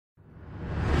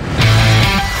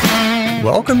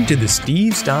Welcome to the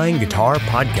Steve Stine Guitar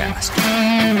Podcast,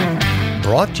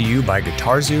 brought to you by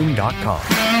guitar-zoom.com.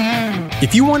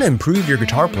 If you want to improve your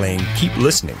guitar playing, keep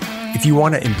listening. If you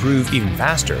want to improve even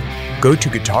faster, go to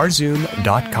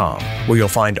guitar-zoom.com, where you'll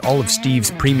find all of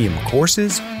Steve's premium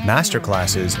courses,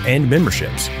 masterclasses, and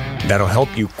memberships that'll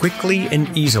help you quickly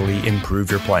and easily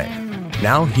improve your playing.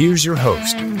 Now here's your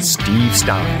host, Steve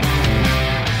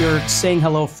Stine. You're saying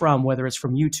hello from, whether it's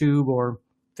from YouTube or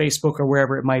Facebook or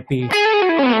wherever it might be.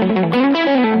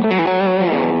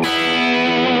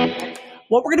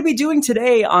 What we're going to be doing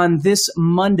today on this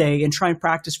Monday and try and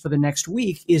practice for the next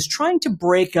week is trying to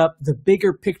break up the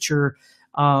bigger picture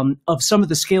of some of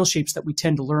the scale shapes that we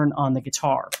tend to learn on the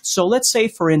guitar. So let's say,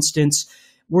 for instance,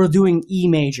 we're doing E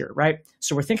major, right?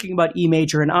 So we're thinking about E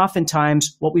major, and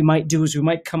oftentimes what we might do is we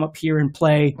might come up here and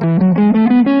play,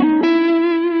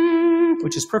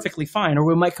 which is perfectly fine, or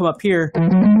we might come up here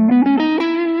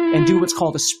and do what's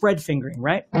called a spread fingering,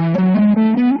 right?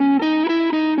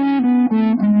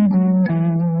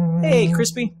 Hey,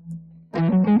 Crispy.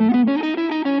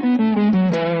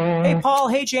 Hey, Paul.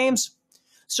 Hey, James.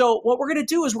 So what we're going to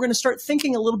do is we're going to start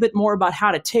thinking a little bit more about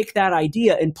how to take that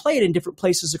idea and play it in different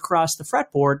places across the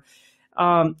fretboard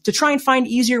to try and find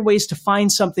easier ways to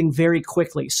find something very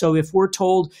quickly. So if we're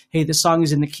told, hey, this song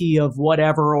is in the key of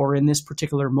whatever or in this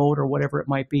particular mode or whatever it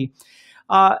might be.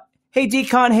 Hey,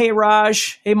 Decon. Hey,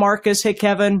 Raj. Hey, Marcus. Hey,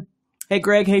 Kevin. Hey,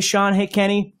 Greg. Hey, Sean. Hey,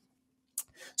 Kenny.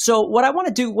 So what I want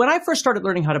to do, when I first started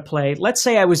learning how to play, let's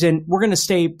say I was in, we're going to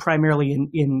stay primarily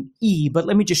in E, but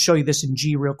let me just show you this in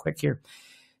G real quick here.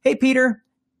 Hey, Peter.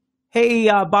 Hey,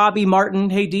 Bobby, Martin.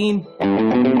 Hey, Dean.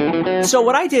 So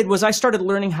what I did was I started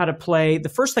learning how to play. The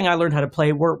first thing I learned how to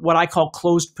play were what I call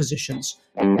closed positions.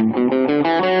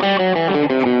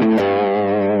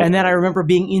 And then I remember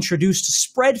being introduced to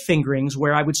spread fingerings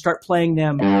where I would start playing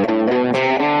them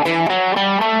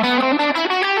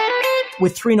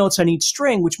with 3 notes on each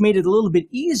string, which made it a little bit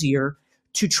easier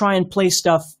to try and play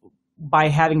stuff by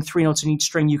having 3 notes on each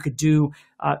string. You could do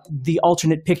the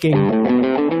alternate picking.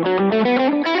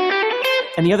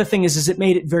 And the other thing is it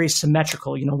made it very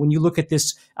symmetrical. You know, when you look at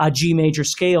this G major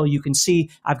scale, you can see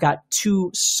I've got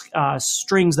 2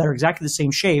 strings that are exactly the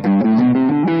same shape,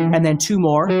 and then 2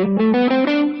 more,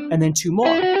 and then 2 more.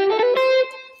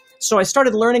 So I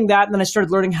started learning that, and then I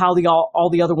started learning how all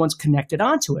the other ones connected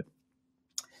onto it.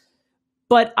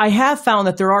 But I have found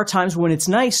that there are times when it's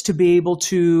nice to be able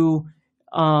to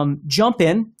jump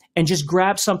in and just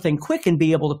grab something quick and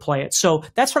be able to play it. So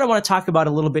that's what I want to talk about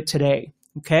a little bit today,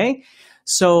 okay?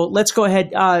 So let's go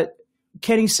ahead.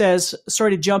 Kenny says,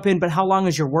 sorry to jump in, but how long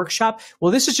is your workshop?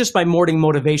 Well, this is just my morning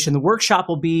motivation. The workshop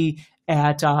will be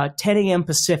at 10 a.m.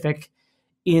 Pacific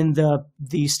in the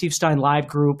Steve Stine live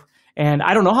group. And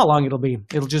I don't know how long it'll be.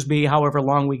 It'll just be however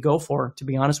long we go for, to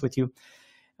be honest with you.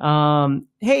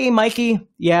 Hey, Mikey.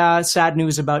 Yeah, sad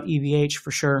news about EVH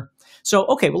for sure. So,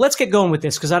 okay, well, let's get going with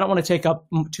this because I don't want to take up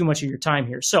too much of your time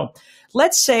here. So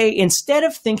let's say instead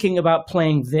of thinking about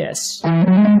playing this,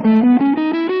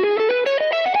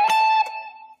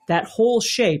 that whole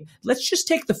shape, let's just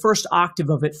take the first octave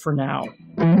of it for now.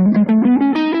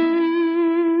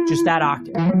 Just that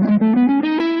octave.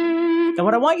 And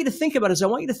what I want you to think about is I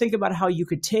want you to think about how you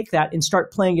could take that and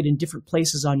start playing it in different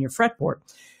places on your fretboard.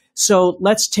 So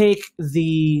let's take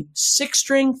the 6th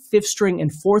string, 5th string,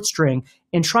 and 4th string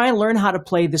and try and learn how to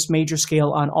play this major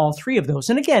scale on all 3 of those.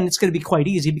 And again, it's going to be quite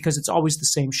easy because it's always the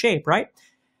same shape, right?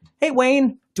 Hey,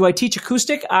 Wayne, do I teach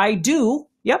acoustic? I do.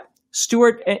 Yep.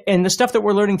 Stuart, and the stuff that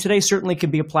we're learning today certainly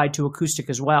can be applied to acoustic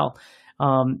as well.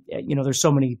 You know, there's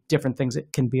so many different things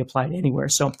that can be applied anywhere.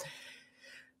 So,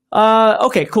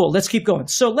 okay, cool. Let's keep going.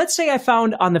 So let's say I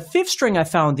found on the 5th string, I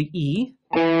found the E.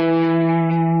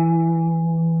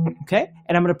 Okay,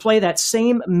 and I'm going to play that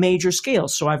same major scale.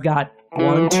 So I've got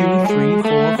 1, 2, 3,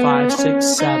 4, 5, 6,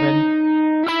 7,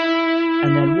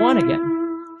 and then 1 again.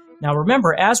 Now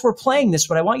remember, as we're playing this,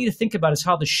 what I want you to think about is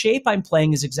how the shape I'm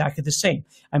playing is exactly the same.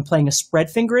 I'm playing a spread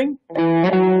fingering,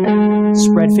 and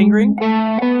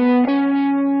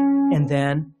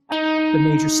then the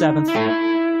major 7th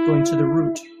going to the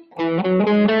root.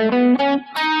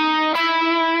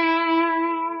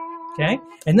 Okay,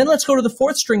 and then let's go to the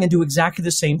 4th string and do exactly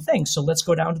the same thing. So let's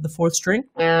go down to the 4th string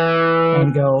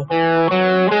and go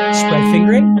spread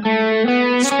fingering,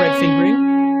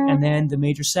 and then the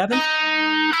major 7th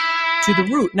to the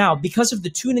root. Now, because of the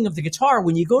tuning of the guitar,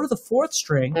 when you go to the 4th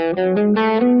string,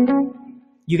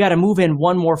 you got to move in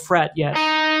 1 more fret yet.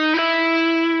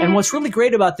 And what's really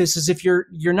great about this is if you're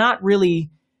not really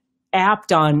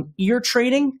apt on ear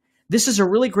training, this is a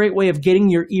really great way of getting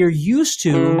your ear used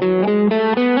to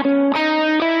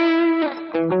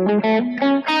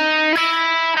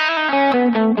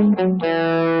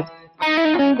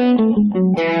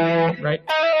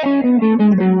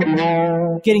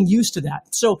getting used to that.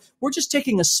 So we're just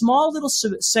taking a small little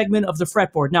segment of the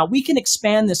fretboard. Now, we can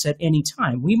expand this at any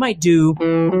time. We might do...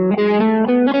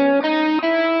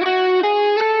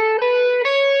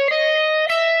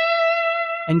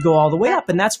 and go all the way up,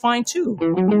 and that's fine too.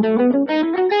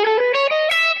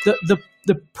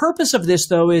 The purpose of this,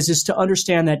 though, is to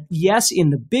understand that, yes,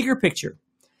 in the bigger picture,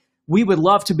 we would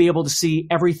love to be able to see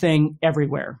everything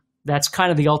everywhere. That's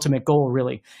kind of the ultimate goal,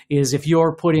 really, is if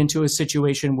you're put into a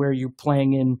situation where you're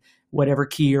playing in whatever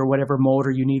key or whatever mode,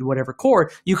 or you need whatever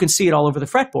chord, you can see it all over the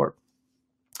fretboard.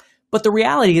 But the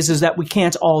reality is that we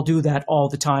can't all do that all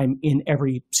the time in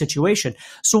every situation.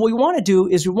 So what we want to do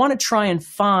is we want to try and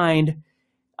find...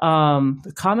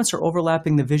 the comments are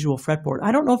overlapping the visual fretboard.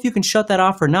 I don't know if you can shut that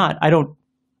off or not.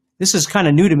 This is kind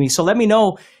of new to me. So let me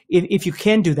know if you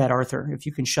can do that, Arthur, if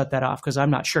you can shut that off, because I'm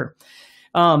not sure.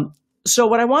 So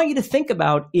what I want you to think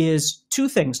about is two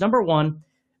things. Number one,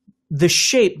 the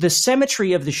shape, the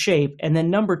symmetry of the shape. And then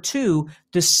number two,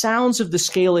 the sounds of the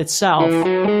scale itself.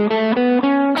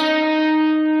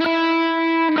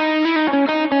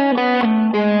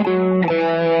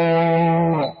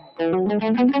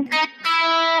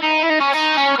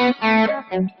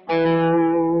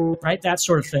 Right? That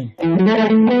sort of thing.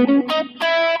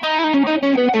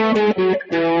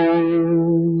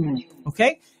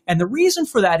 Okay? And the reason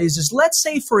for that is let's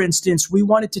say, for instance, we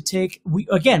wanted to we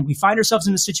find ourselves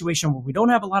in a situation where we don't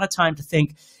have a lot of time to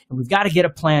think, and we've got to get a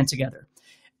plan together.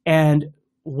 And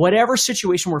whatever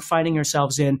situation we're finding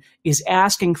ourselves in is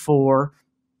asking for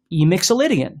E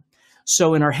mixolydian.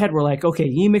 So in our head, we're like, okay,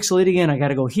 E mixolydian, I got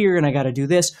to go here and I got to do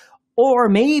this. Or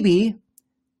maybe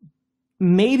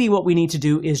what we need to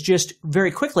do is just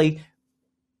very quickly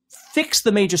fix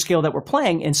the major scale that we're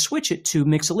playing and switch it to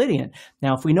mixolydian.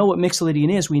 Now, if we know what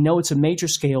mixolydian is, we know it's a major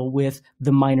scale with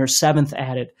the minor seventh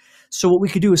added. So what we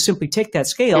could do is simply take that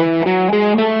scale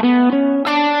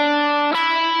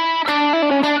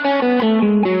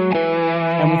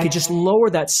and we could just lower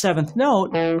that seventh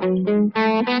note.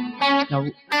 Now,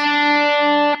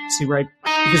 see, right,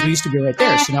 because we used to be right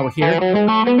there, so now we're here.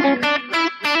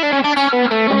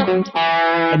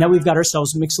 And now we've got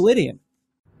ourselves a mixolydian.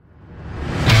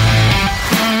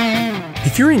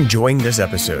 If you're enjoying this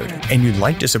episode and you'd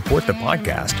like to support the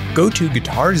podcast, go to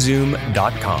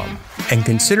guitar-Zoom.com and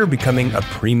consider becoming a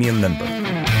premium member.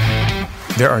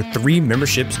 There are 3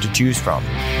 memberships to choose from.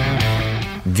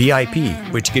 VIP,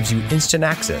 which gives you instant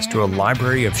access to a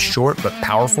library of short but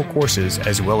powerful courses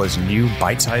as well as new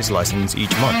bite-sized lessons each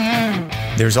month.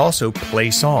 There's also Play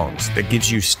Songs that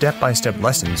gives you step-by-step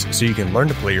lessons so you can learn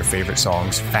to play your favorite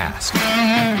songs fast.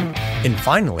 And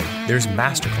finally, there's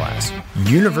Masterclass,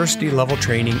 university-level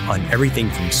training on everything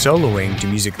from soloing to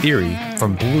music theory,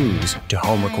 from blues to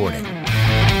home recording.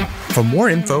 For more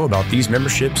info about these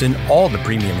memberships and all the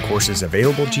premium courses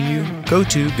available to you, go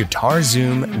to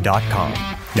guitar-Zoom.com.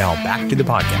 Now back to the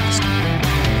podcast.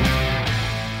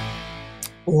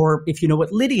 Or if you know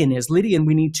what Lydian is, Lydian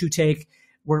we need to take,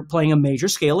 we're playing a major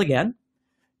scale again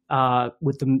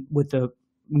with the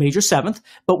major seventh,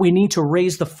 but we need to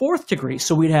raise the 4th degree.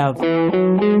 So we'd have...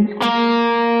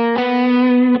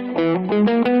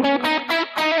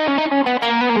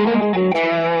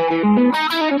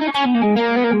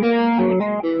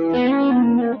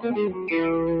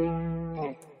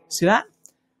 See that?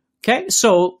 Okay,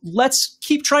 so let's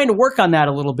keep trying to work on that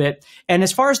a little bit. And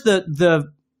as far as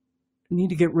the need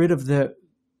to get rid of the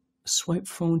swipe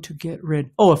phone to get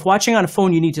rid. Oh, if watching on a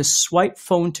phone, you need to swipe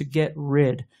phone to get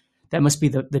rid. That must be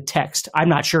the text. I'm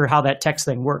not sure how that text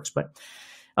thing works, but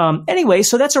anyway,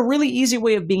 so that's a really easy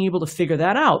way of being able to figure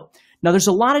that out. Now, there's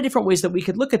a lot of different ways that we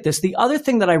could look at this. The other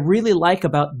thing that I really like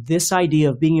about this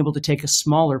idea of being able to take a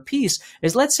smaller piece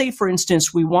is, let's say, for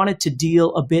instance, we wanted to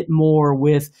deal a bit more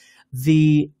with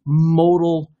the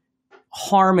modal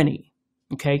harmony,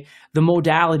 okay? The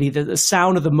modality, the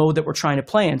sound of the mode that we're trying to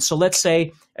play in. So let's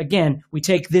say, again, we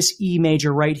take this E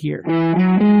major right here.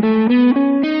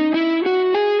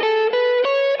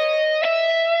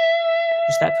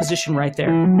 Just that position right there.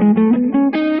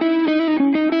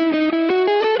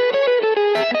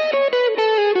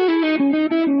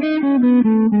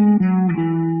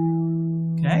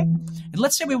 Okay? And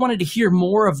let's say we wanted to hear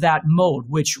more of that mode,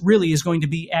 which really is going to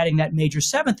be adding that major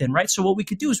seventh in, right? So what we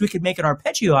could do is we could make an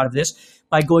arpeggio out of this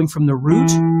by going from the root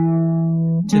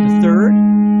to the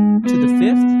 3rd, to the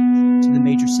 5th, to the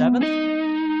major seventh.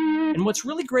 And what's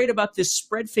really great about this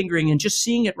spread fingering and just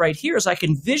seeing it right here is I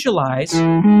can visualize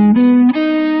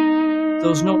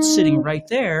those notes sitting right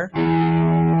there.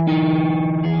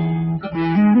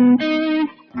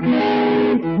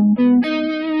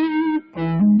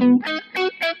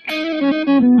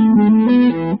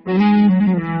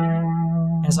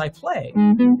 As I play.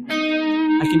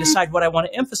 I can decide what I want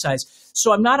to emphasize.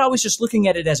 So I'm not always just looking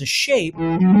at it as a shape, but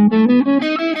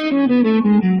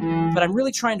I'm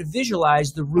really trying to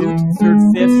visualize the root,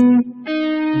 3rd, 5th,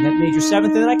 and that major 7th,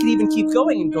 and then I can even keep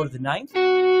going and go to the 9th,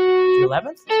 the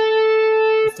 11th,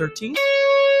 the 13th,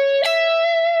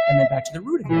 and then back to the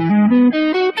root again.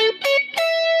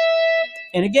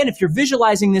 And again, if you're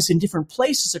visualizing this in different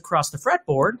places across the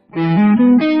fretboard,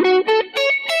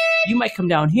 you might come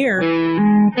down here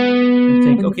and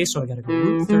think, okay, so I got to go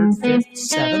root, 3rd, 5th,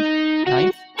 7th,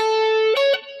 9th.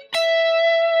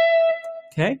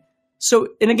 Okay? So,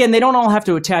 and again, they don't all have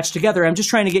to attach together. I'm just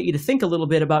trying to get you to think a little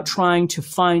bit about trying to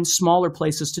find smaller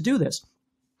places to do this.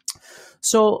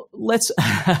 So let's,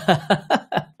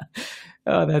 oh,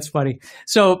 that's funny.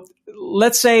 So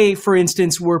let's say, for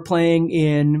instance, we're playing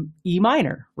in E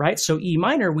minor, right? So E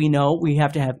minor, we know we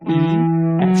have to have E,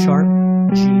 F sharp,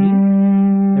 G.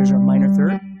 There's our minor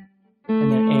 3rd.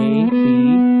 And then A, B,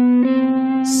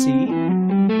 C.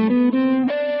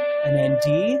 And then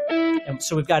D. And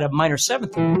so we've got a minor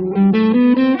 7th.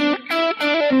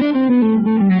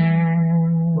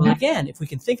 Well, again, if we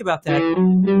can think about that, we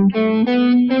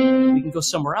can go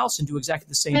somewhere else and do exactly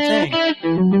the same thing.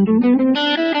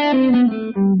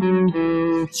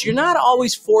 So you're not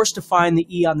always forced to find the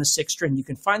E on the 6th string. You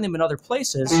can find them in other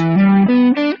places.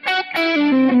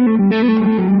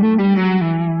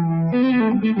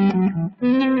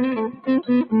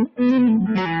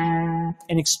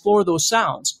 And explore those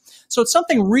sounds. So it's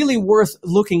something really worth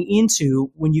looking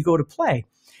into when you go to play.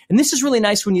 And this is really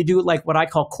nice when you do like what I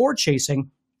call chord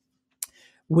chasing,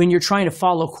 when you're trying to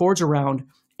follow chords around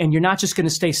and you're not just going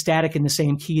to stay static in the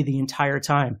same key the entire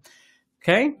time.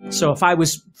 Okay? So if I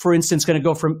was, for instance, going to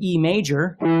go from E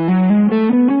major, right?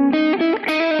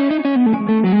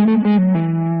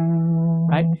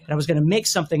 And I was going to make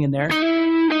something in there.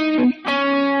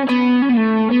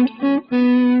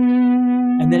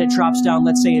 And then it drops down,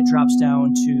 let's say it drops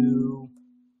down to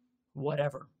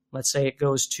whatever. Let's say it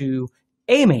goes to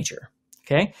A major,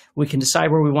 okay? We can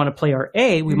decide where we want to play our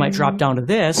A. We might drop down to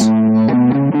this.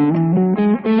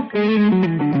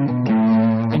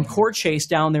 And chord chase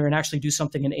down there and actually do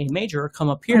something in A major, or come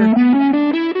up here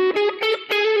and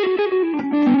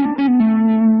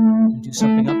do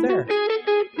something up there.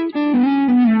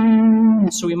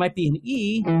 So we might be in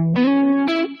E, and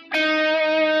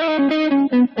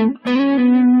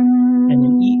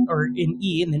then E, or in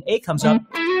E, and then A comes up,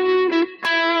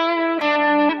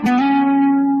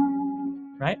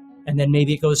 right? And then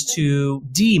maybe it goes to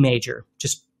D major,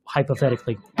 just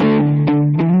hypothetically. And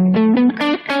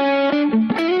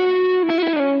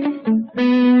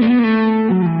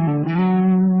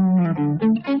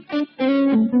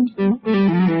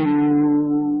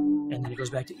then it goes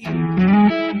back to E.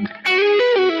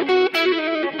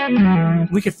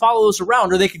 We could follow those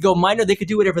around, or they could go minor, they could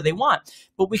do whatever they want.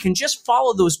 But we can just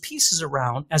follow those pieces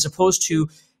around as opposed to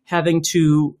having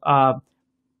to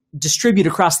distribute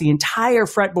across the entire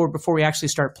fretboard before we actually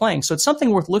start playing. So it's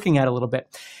something worth looking at a little bit.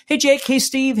 Hey, Jake. Hey,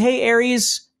 Steve. Hey,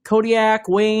 Aries, Kodiak,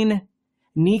 Wayne,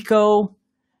 Nico.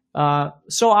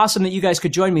 So awesome that you guys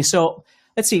could join me. So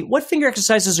let's see, what finger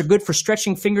exercises are good for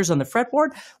stretching fingers on the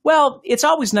fretboard? Well, it's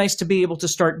always nice to be able to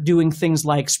start doing things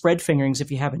like spread fingerings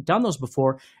if you haven't done those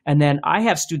before. And then I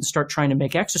have students start trying to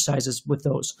make exercises with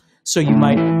those. So you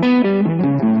might,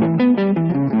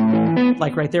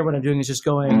 like right there, what I'm doing is just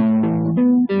going,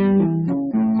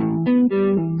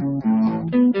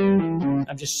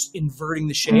 I'm just inverting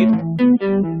the shape,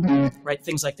 right?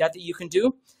 Things like that you can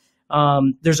do.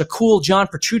 There's a cool John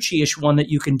Petrucci-ish one that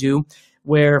you can do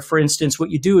where, for instance,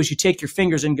 what you do is you take your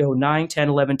fingers and go 9, 10,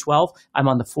 11, 12. I'm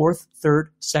on the 4th, 3rd,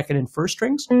 2nd, and 1st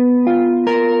strings.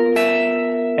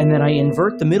 And then I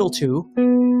invert the middle two.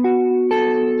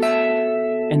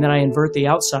 And then I invert the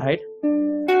outside.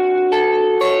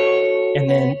 And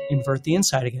then invert the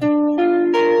inside again.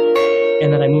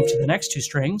 And then I move to the next two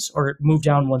strings, or move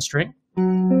down one string.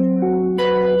 And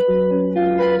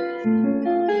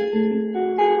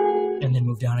then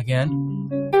move down again.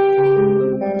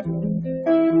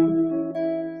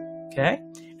 Okay?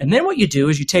 And then what you do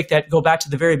is you take that, go back to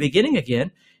the very beginning again,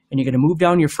 and you're going to move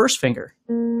down your first finger.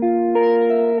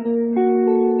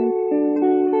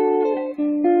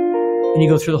 And you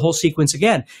go through the whole sequence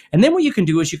again. And then what you can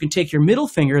do is you can take your middle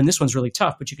finger, and this one's really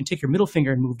tough, but you can take your middle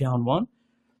finger and move down one.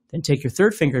 Then take your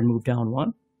third finger and move down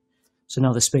one. So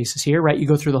now the space is here, right? You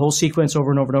go through the whole sequence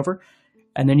over and over and over.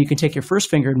 And then you can take your first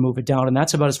finger and move it down, and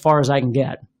that's about as far as I can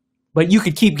get. But you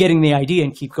could keep getting the idea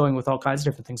and keep going with all kinds of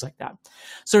different things like that.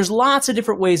 So there's lots of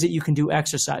different ways that you can do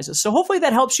exercises. So hopefully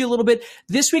that helps you a little bit.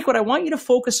 This week, what I want you to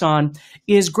focus on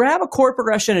is grab a chord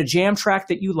progression, a jam track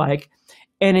that you like,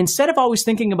 And instead of always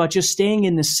thinking about just staying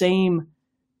in the same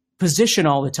position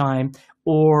all the time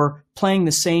or playing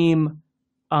the same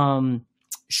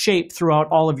shape throughout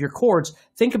all of your chords,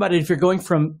 think about it if you're going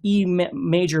from E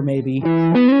major maybe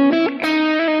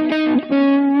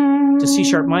to C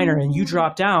sharp minor and you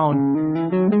drop down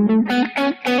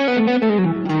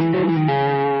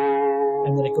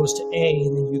and then it goes to A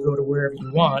and then you go to wherever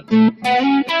you want.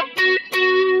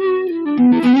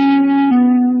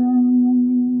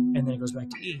 And then it goes back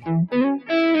to E.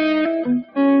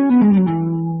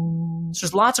 So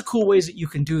there's lots of cool ways that you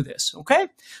can do this, okay?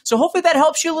 So hopefully that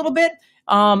helps you a little bit.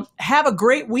 Have a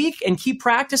great week and keep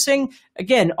practicing.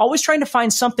 Again, always trying to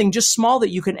find something just small that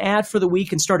you can add for the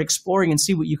week and start exploring and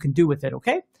see what you can do with it,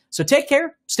 okay? So take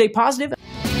care, stay positive.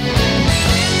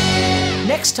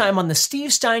 Next time on the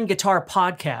Steve Stine Guitar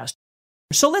Podcast.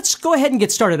 So let's go ahead and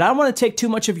get started. I don't want to take too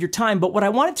much of your time, but what I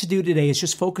wanted to do today is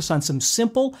just focus on some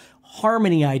simple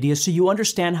harmony ideas so you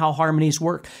understand how harmonies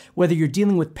work, whether you're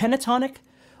dealing with pentatonic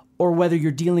or whether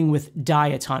you're dealing with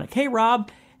diatonic. Hey, Rob.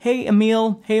 Hey,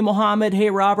 Emil. Hey, Mohammed. Hey,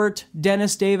 Robert,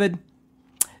 Dennis, David.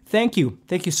 Thank you.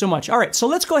 Thank you so much. All right, so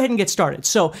let's go ahead and get started.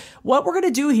 So what we're going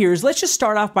to do here is let's just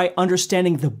start off by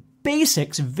understanding the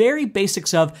basics, very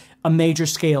basics of a major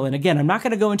scale. And again, I'm not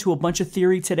going to go into a bunch of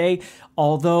theory today,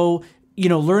 although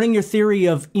learning your theory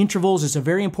of intervals is a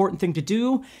very important thing to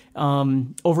do.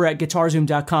 Over at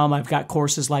guitar-Zoom.com, I've got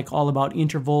courses like all about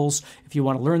intervals if you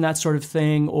want to learn that sort of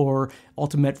thing, or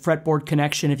ultimate fretboard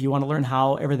connection if you want to learn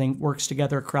how everything works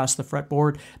together across the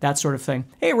fretboard, that sort of thing.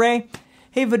 Hey, Ray.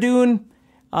 Hey, Vadoon.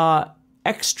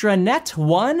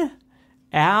 Extranet1.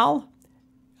 Al.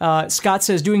 Scott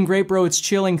says, doing great, bro. It's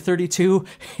chilling 32.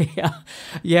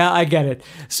 Yeah, I get it.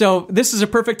 So this is a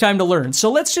perfect time to learn.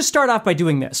 So let's just start off by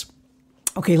doing this.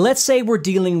 Okay, let's say we're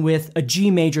dealing with a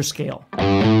G major scale.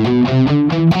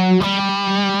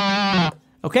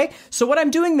 Okay, so what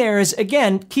I'm doing there is,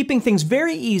 again, keeping things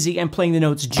very easy and playing the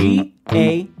notes G,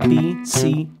 A, B,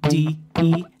 C, D,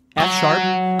 E, F sharp,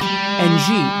 and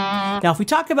G. Now, if we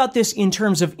talk about this in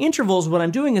terms of intervals, what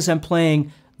I'm doing is I'm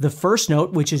playing the first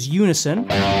note, which is unison,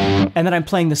 and then I'm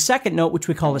playing the second note, which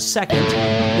we call a second,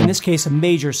 in this case, a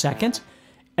major second,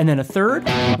 and then a third,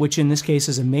 which in this case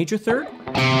is a major third,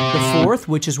 the fourth,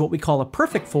 which is what we call a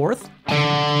perfect fourth,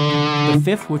 the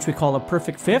fifth, which we call a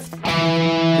perfect fifth,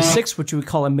 the sixth, which we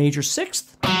call a major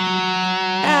sixth,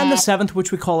 and the seventh,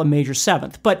 which we call a major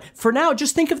seventh. But for now,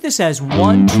 just think of this as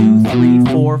 1, 2, 3,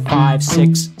 4, 5,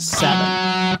 6,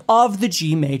 7 of the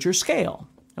G major scale,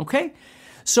 okay?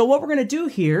 So what we're going to do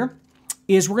here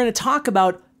is we're going to talk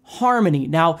about harmony.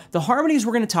 Now, the harmonies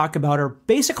we're going to talk about are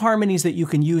basic harmonies that you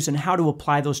can use and how to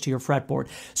apply those to your fretboard.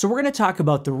 So we're going to talk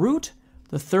about the root,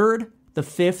 the third, the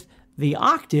fifth, the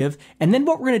octave, and then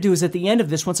what we're going to do is at the end of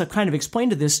this, once I've kind of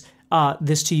explained this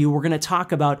to you, we're going to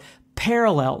talk about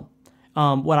parallel,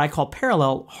 what I call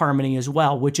parallel harmony as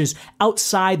well, which is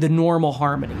outside the normal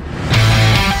harmony.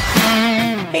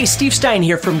 Hey, Steve Stine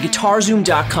here from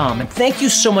guitarzoom.com, and thank you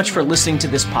so much for listening to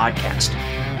this podcast.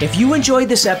 If you enjoyed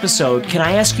this episode, can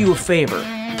I ask you a favor?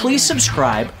 Please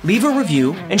subscribe, leave a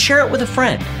review, and share it with a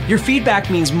friend. Your feedback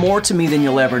means more to me than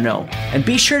you'll ever know. And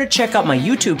be sure to check out my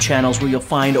YouTube channels where you'll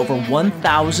find over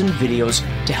 1,000 videos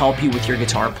to help you with your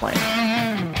guitar playing.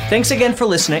 Thanks again for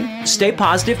listening. Stay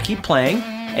positive, keep playing,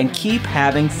 and keep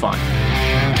having fun.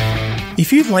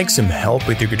 If you'd like some help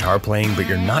with your guitar playing but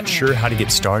you're not sure how to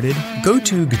get started, go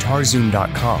to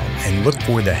guitarzoom.com and look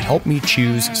for the Help Me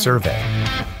Choose survey.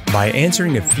 By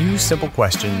answering a few simple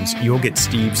questions, you'll get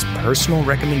Steve's personal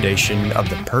recommendation of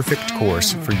the perfect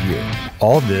course for you.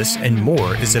 All this and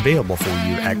more is available for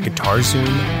you at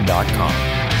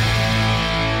guitarzoom.com.